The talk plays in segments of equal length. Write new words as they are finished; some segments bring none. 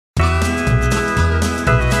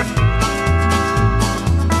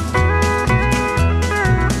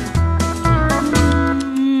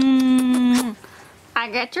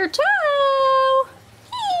got your toe.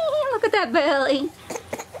 Look at that belly.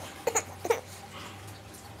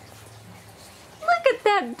 Look at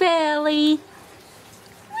that belly.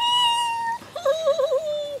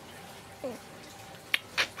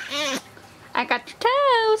 I got your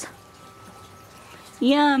toes.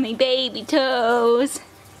 Yummy baby toes.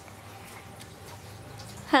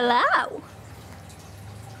 Hello.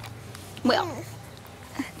 Well,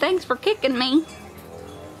 thanks for kicking me.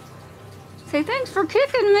 Say thanks for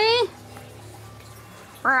kicking me.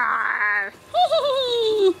 Rawr.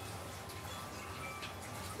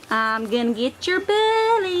 I'm gonna get your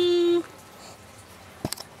belly.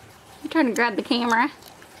 You're trying to grab the camera.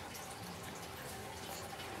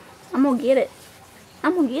 I'm gonna get it.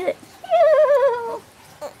 I'm gonna get it.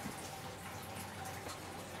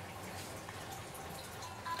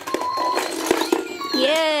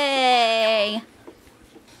 Yay!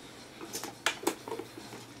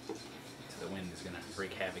 The wind is gonna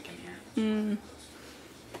wreak havoc in here. Mm.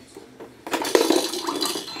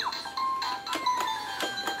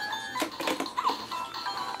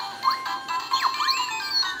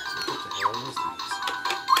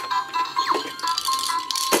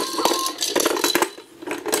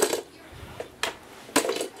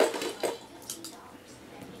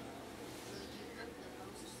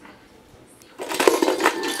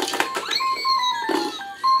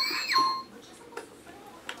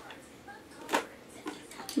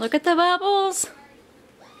 Look at the bubbles.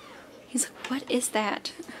 He's like, what is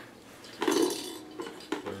that? Where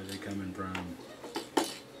are they coming from?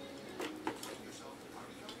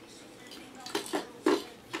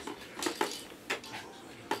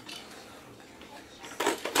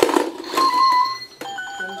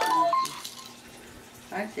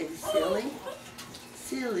 Aren't they silly?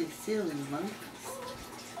 Silly, silly monkeys.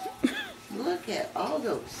 Look at all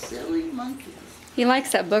those silly monkeys. He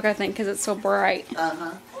likes that book, I think, because it's so bright.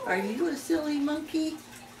 Uh-huh. Are you a silly monkey?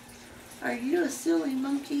 Are you a silly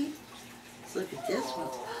monkey? Let's look at this one.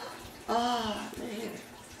 Ah, there.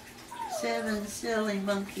 7 silly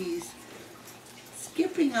monkeys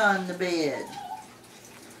skipping on the bed.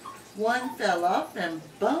 One fell off and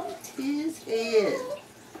bumped his head.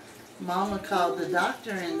 Mama called the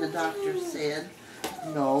doctor and the doctor said,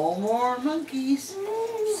 no more monkeys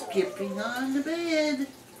skipping on the bed.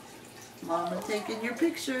 Mama taking your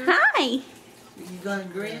picture. Hi! You gonna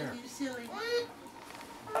grin, you silly?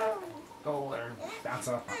 Go there, bounce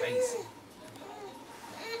off my face.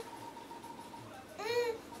 I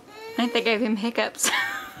think they gave him hiccups.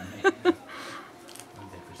 I've never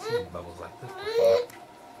seen bubbles like this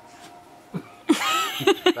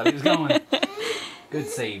before. Thought he was going. Good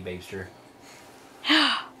save, Babester.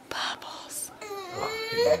 Bubbles. Oh,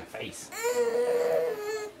 hit me in the face.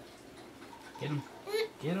 Get him.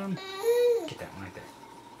 Get him. Get that one right there.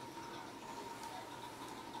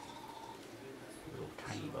 Little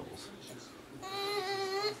tiny bubbles.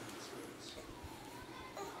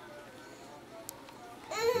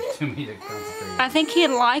 There's too many to concentrate I on. think he'd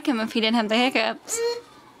like him if he didn't have the hiccups.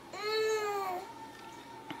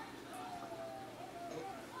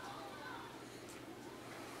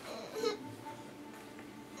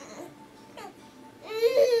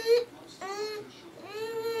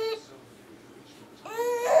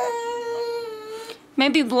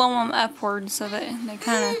 Maybe blow them upwards so that they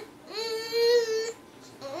kind of...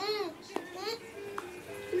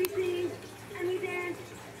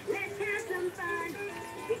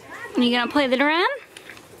 You gonna play the drum?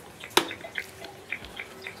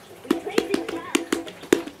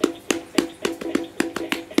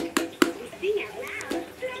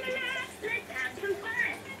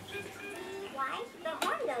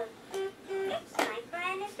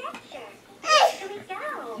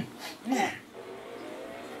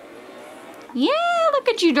 Yeah, look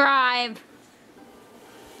at you drive.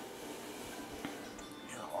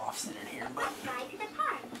 A little off-centered here, but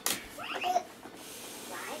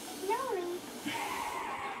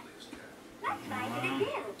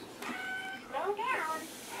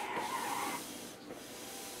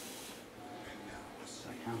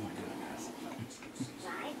how am I doing this?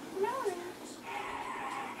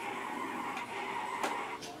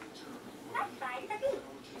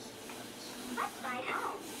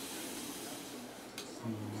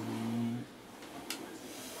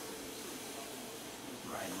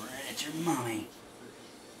 Right at your mommy.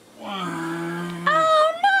 One. Oh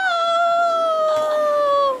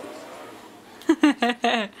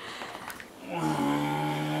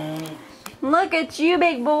no! Look at you,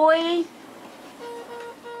 big boy.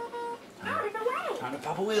 Time to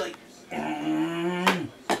pop a wheelie.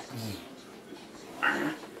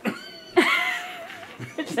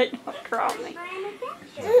 They don't crawl me.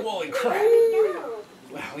 Holy crap.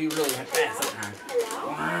 Wow, we really went fast that time.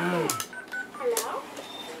 Wow. Hello?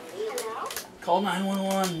 Hello? Call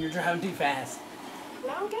 911. You're driving too fast.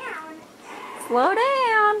 Slow down. Slow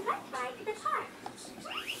down. Let's ride to the park.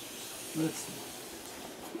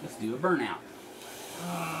 Let's do a burnout.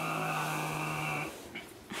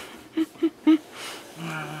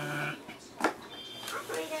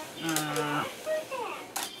 Operator.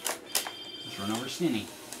 Let's run over Stinny.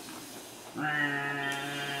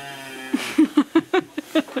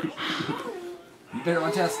 You better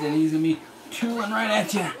watch out, Stinny. He's gonna be tooling right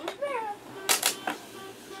at you.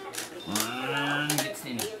 Get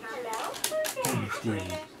Stinny. Come here,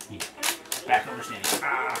 Stinny. Here. Back over Stinny.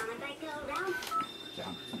 Ah.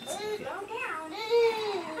 Jump.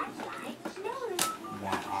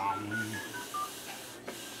 Wow.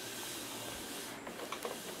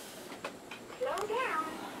 Slow down.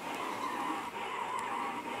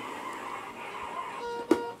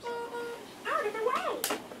 Out of the way.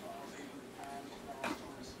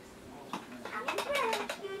 Coming through.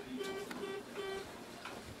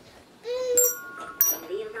 The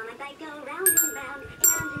wheels on my bike go round and round,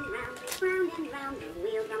 round and round, round and round. The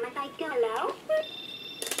wheels on my bike go. Hello?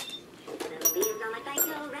 The wheels on my bike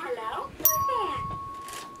go round. Hello? There.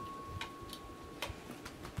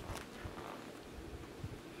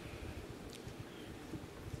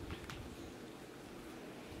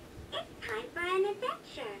 It's time for an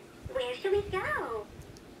adventure. Where should we go?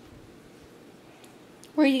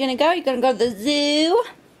 Where are you gonna go? You gonna go to the zoo?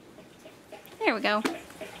 There we go.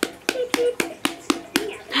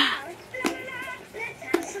 Let's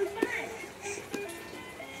have some fun.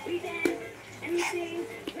 We dance and we sing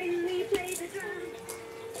when we play the drum.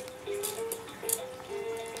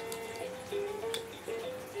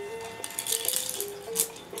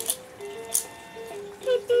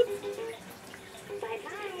 Beep, beep.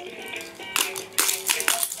 Bye-bye.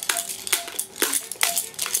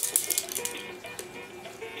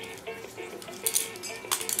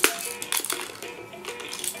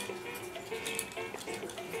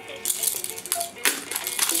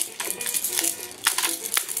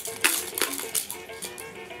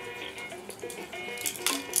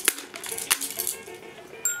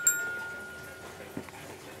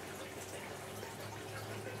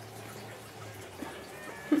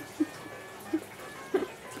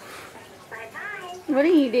 Bye-bye. What are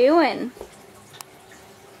you doing?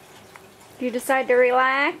 Do you decide to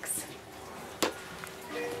relax?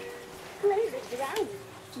 Play the drum.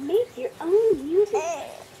 Make your own music.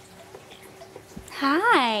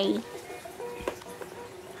 Hi.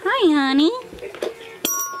 Hi, honey.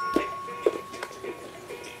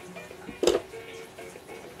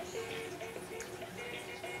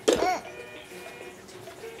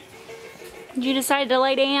 Did you decide to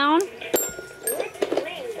lay down? Let's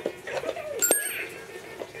play.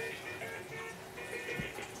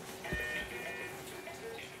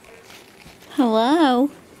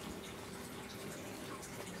 Hello.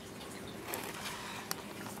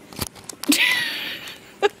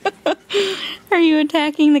 Are you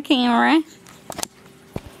attacking the camera?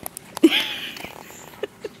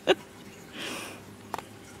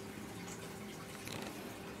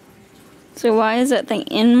 So why is that thing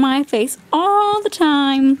in my face all the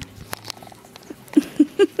time?